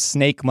mean, this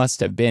snake must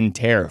have been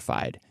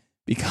terrified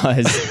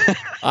because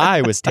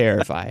I was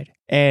terrified.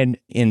 And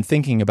in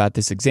thinking about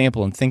this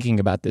example and thinking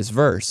about this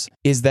verse,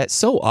 is that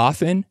so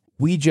often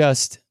we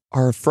just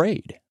are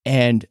afraid.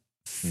 And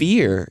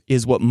fear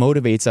is what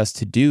motivates us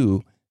to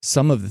do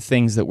some of the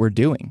things that we're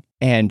doing.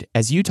 And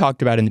as you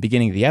talked about in the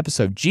beginning of the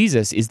episode,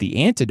 Jesus is the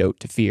antidote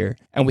to fear.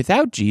 And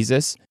without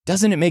Jesus,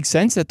 doesn't it make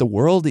sense that the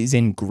world is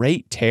in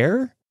great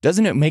terror?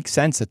 Doesn't it make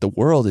sense that the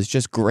world is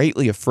just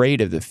greatly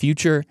afraid of the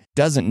future,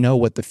 doesn't know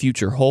what the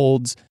future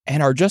holds,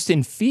 and are just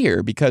in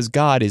fear because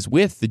God is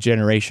with the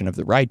generation of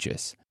the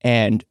righteous?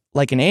 And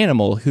like an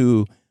animal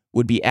who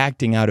would be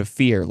acting out of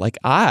fear, like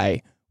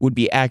I would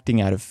be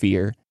acting out of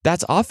fear,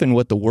 that's often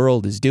what the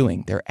world is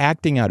doing. They're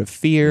acting out of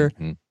fear,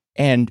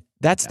 and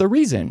that's the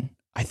reason,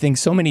 I think,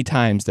 so many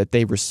times that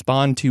they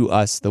respond to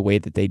us the way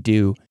that they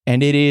do,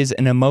 and it is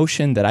an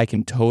emotion that I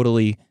can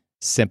totally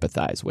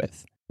sympathize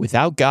with.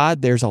 Without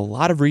God, there's a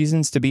lot of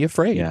reasons to be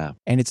afraid,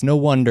 and it's no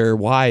wonder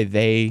why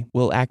they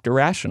will act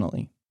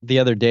irrationally. The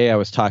other day, I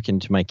was talking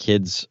to my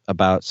kids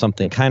about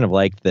something kind of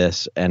like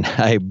this, and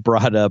I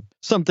brought up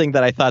something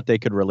that I thought they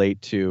could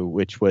relate to,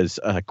 which was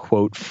a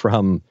quote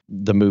from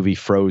the movie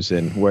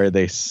Frozen, where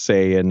they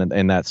say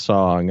in that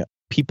song,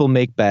 people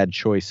make bad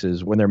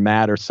choices when they're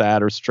mad or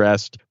sad or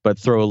stressed, but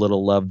throw a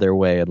little love their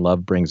way and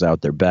love brings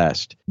out their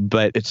best.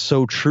 But it's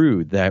so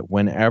true that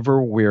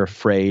whenever we're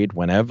afraid,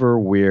 whenever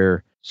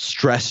we're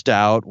stressed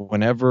out,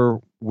 whenever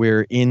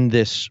we're in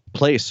this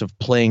place of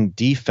playing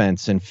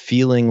defense and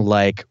feeling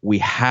like we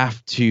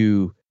have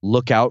to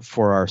look out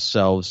for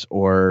ourselves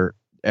or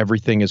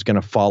everything is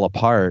going to fall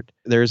apart,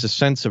 there's a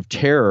sense of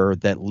terror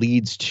that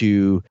leads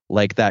to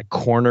like that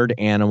cornered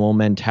animal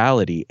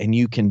mentality. And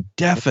you can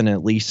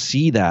definitely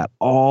see that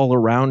all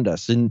around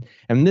us. And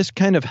this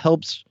kind of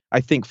helps,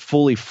 I think,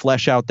 fully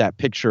flesh out that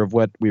picture of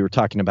what we were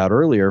talking about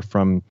earlier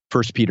from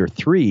 1 Peter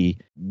 3,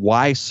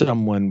 why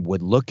someone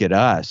would look at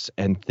us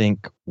and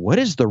think, what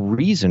is the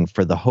reason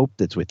for the hope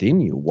that's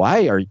within you?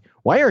 Why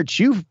aren't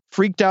you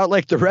freaked out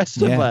like the rest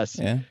of us?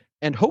 Yeah.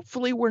 And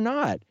hopefully we're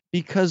not,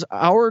 because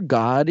our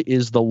God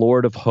is the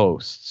Lord of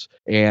hosts,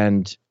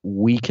 and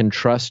we can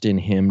trust in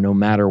him no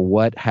matter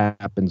what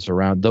happens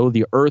around. Though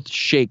the earth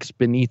shakes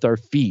beneath our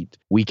feet,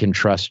 we can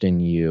trust in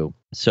you.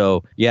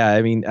 So, yeah,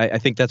 I mean, I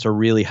think that's a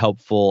really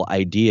helpful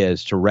idea,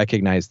 is to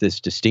recognize this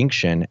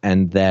distinction,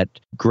 and that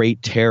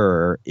great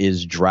terror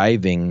is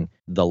driving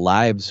the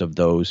lives of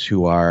those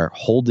who are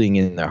holding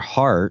in their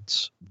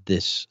hearts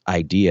this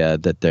idea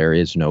that there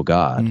is no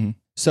God. Mm-hmm.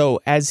 So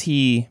as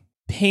he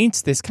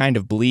paints this kind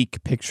of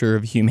bleak picture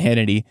of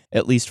humanity,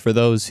 at least for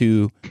those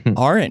who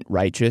aren't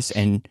righteous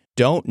and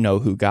don't know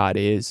who God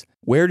is,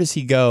 where does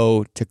he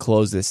go to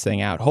close this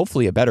thing out?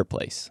 Hopefully a better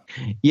place.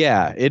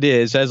 Yeah, it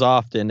is. As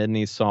often in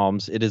these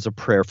Psalms, it is a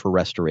prayer for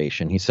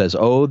restoration. He says,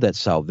 "Oh, that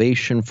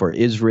salvation for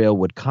Israel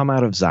would come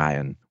out of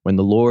Zion. When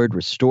the Lord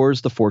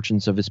restores the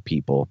fortunes of his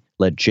people,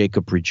 let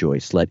Jacob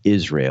rejoice, let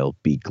Israel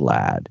be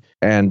glad."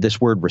 And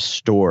this word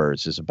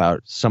restores is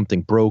about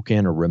something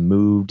broken or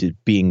removed, it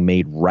being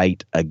made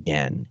right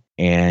again.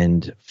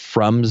 And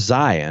from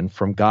Zion,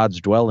 from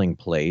God's dwelling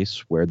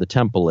place, where the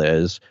temple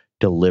is,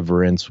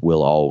 deliverance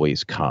will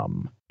always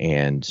come.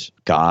 And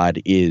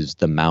God is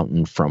the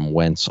mountain from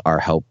whence our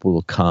help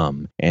will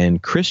come.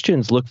 And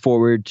Christians look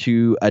forward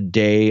to a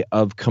day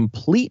of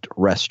complete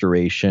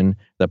restoration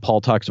that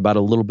Paul talks about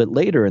a little bit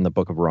later in the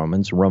book of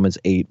Romans. Romans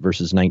 8,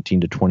 verses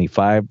 19 to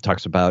 25,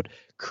 talks about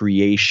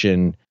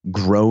creation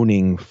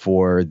groaning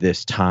for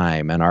this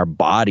time and our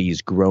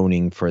bodies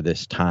groaning for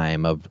this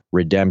time of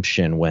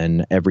redemption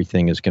when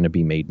everything is going to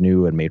be made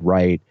new and made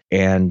right.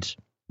 And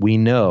we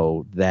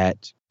know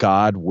that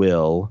God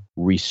will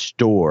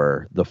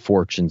restore the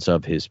fortunes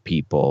of his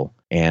people.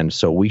 And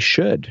so we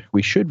should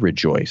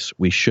rejoice.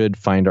 We should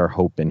find our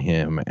hope in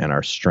him and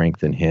our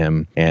strength in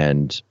him,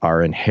 and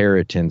our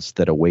inheritance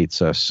that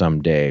awaits us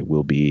someday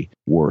will be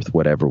worth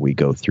whatever we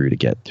go through to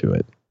get to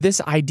it. This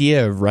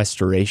idea of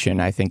restoration,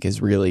 I think,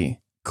 is really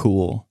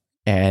cool.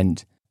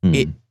 And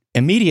it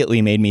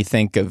immediately made me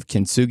think of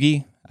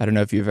kintsugi. I don't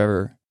know if you've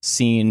ever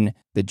seen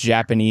the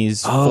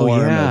Japanese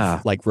form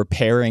of like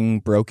repairing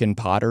broken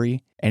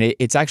pottery. And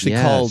it's actually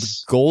called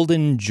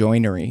golden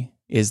joinery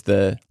is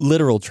the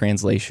literal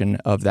translation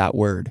of that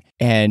word.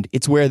 And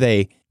it's where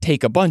they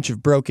take a bunch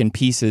of broken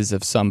pieces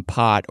of some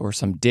pot or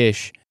some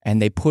dish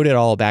and they put it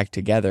all back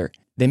together.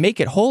 they make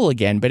it whole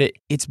again, but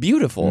it's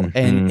beautiful. Mhm.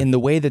 And in the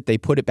way that they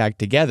put it back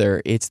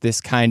together, it's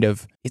this kind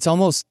of, it's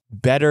almost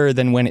better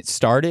than when it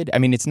started. I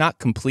mean, it's not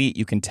complete.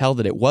 You can tell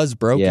that it was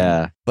broken,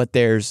 Yeah. but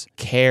there's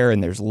care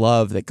and there's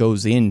love that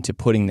goes into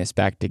putting this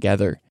back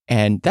together.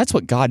 And that's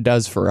what God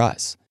does for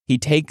us. He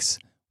takes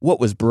what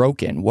was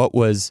broken, what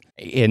was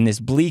in this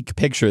bleak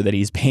picture that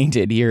he's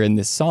painted here in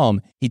this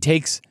psalm. He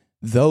takes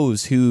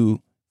those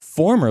who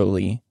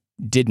formerly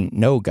didn't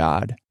know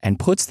God and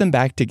puts them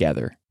back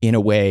together in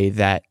a way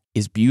that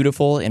is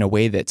beautiful, in a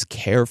way that's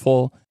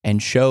careful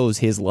and shows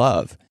his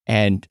love.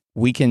 And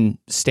we can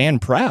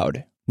stand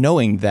proud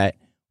knowing that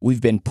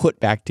we've been put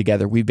back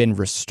together. We've been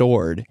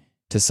restored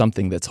to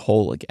something that's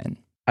whole again.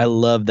 I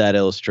love that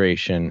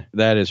illustration.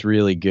 That is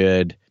really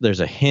good. There's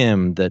a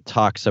hymn that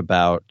talks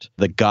about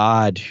the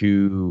God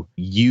who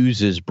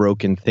uses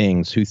broken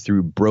things, who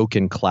through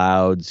broken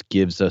clouds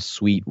gives us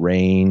sweet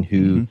rain,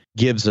 who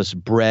gives us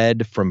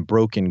bread from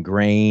broken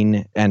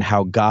grain, and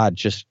how God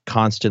just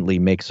constantly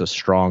makes us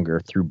stronger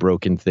through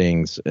broken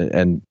things.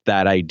 And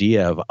that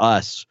idea of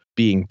us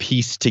being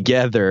pieced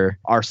together,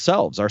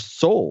 ourselves, our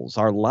souls,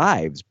 our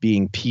lives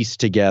being pieced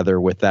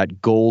together with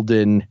that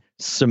golden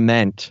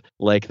cement,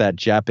 like that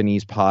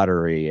Japanese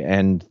pottery,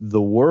 and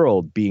the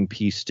world being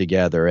pieced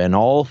together, and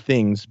all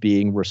things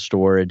being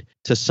restored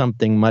to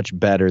something much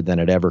better than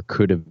it ever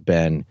could have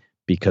been,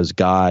 because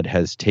God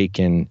has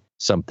taken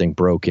something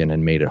broken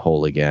and made it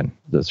whole again.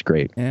 That's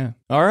great. Yeah.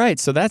 All right.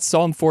 So that's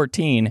Psalm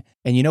 14.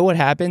 And you know what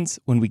happens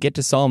when we get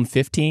to Psalm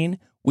 15?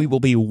 We will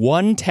be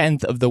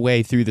 1/10 of the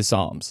way through the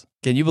Psalms.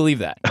 Can you believe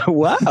that?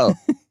 Wow.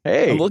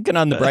 Hey. I'm looking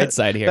on the bright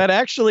side here. That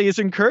actually is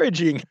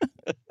encouraging.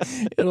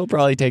 It'll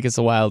probably take us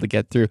a while to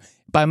get through.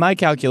 By my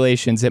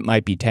calculations, it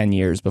might be 10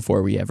 years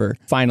before we ever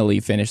finally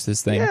finish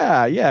this thing.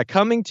 Yeah.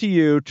 Coming to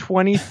you,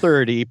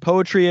 2030,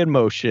 Poetry in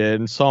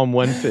Motion, Psalm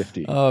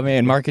 150. Oh,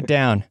 man, mark it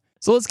down.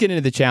 So let's get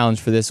into the challenge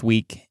for this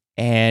week.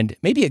 And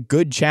maybe a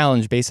good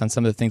challenge based on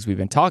some of the things we've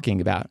been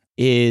talking about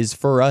is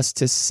for us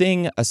to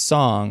sing a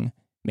song,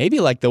 maybe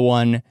like the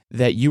one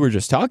that you were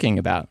just talking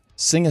about.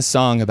 Sing a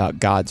song about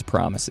God's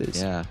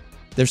promises. Yeah.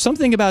 There's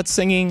something about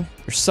singing,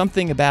 there's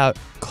something about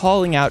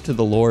calling out to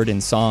the Lord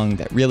in song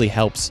that really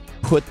helps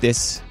put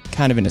this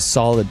kind of in a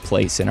solid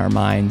place in our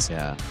minds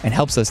and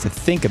helps us to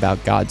think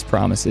about God's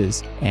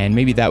promises. And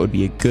maybe that would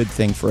be a good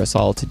thing for us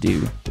all to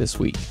do this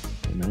week.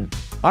 Amen.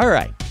 All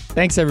right.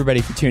 Thanks,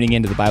 everybody, for tuning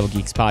into the Bible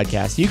Geeks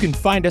podcast. You can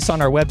find us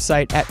on our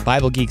website at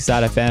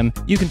BibleGeeks.fm.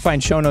 You can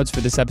find show notes for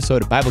this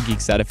episode at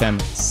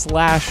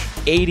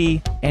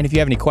BibleGeeks.fm/80. And if you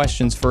have any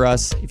questions for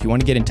us, if you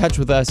want to get in touch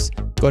with us,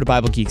 go to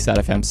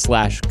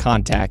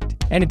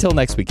BibleGeeks.fm/contact. And until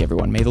next week,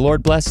 everyone, may the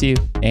Lord bless you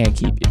and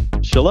keep you.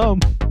 Shalom.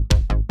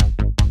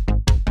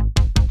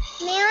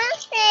 May I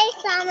say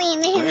something,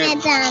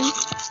 madam?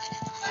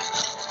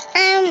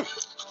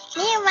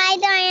 Why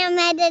don't I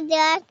met the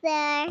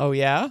doctor? Oh,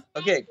 yeah?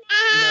 Okay. No.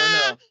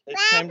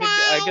 It's time to go.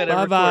 I gotta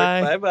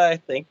Bye-bye. record.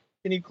 Bye-bye.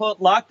 Can you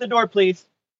lock the door, please?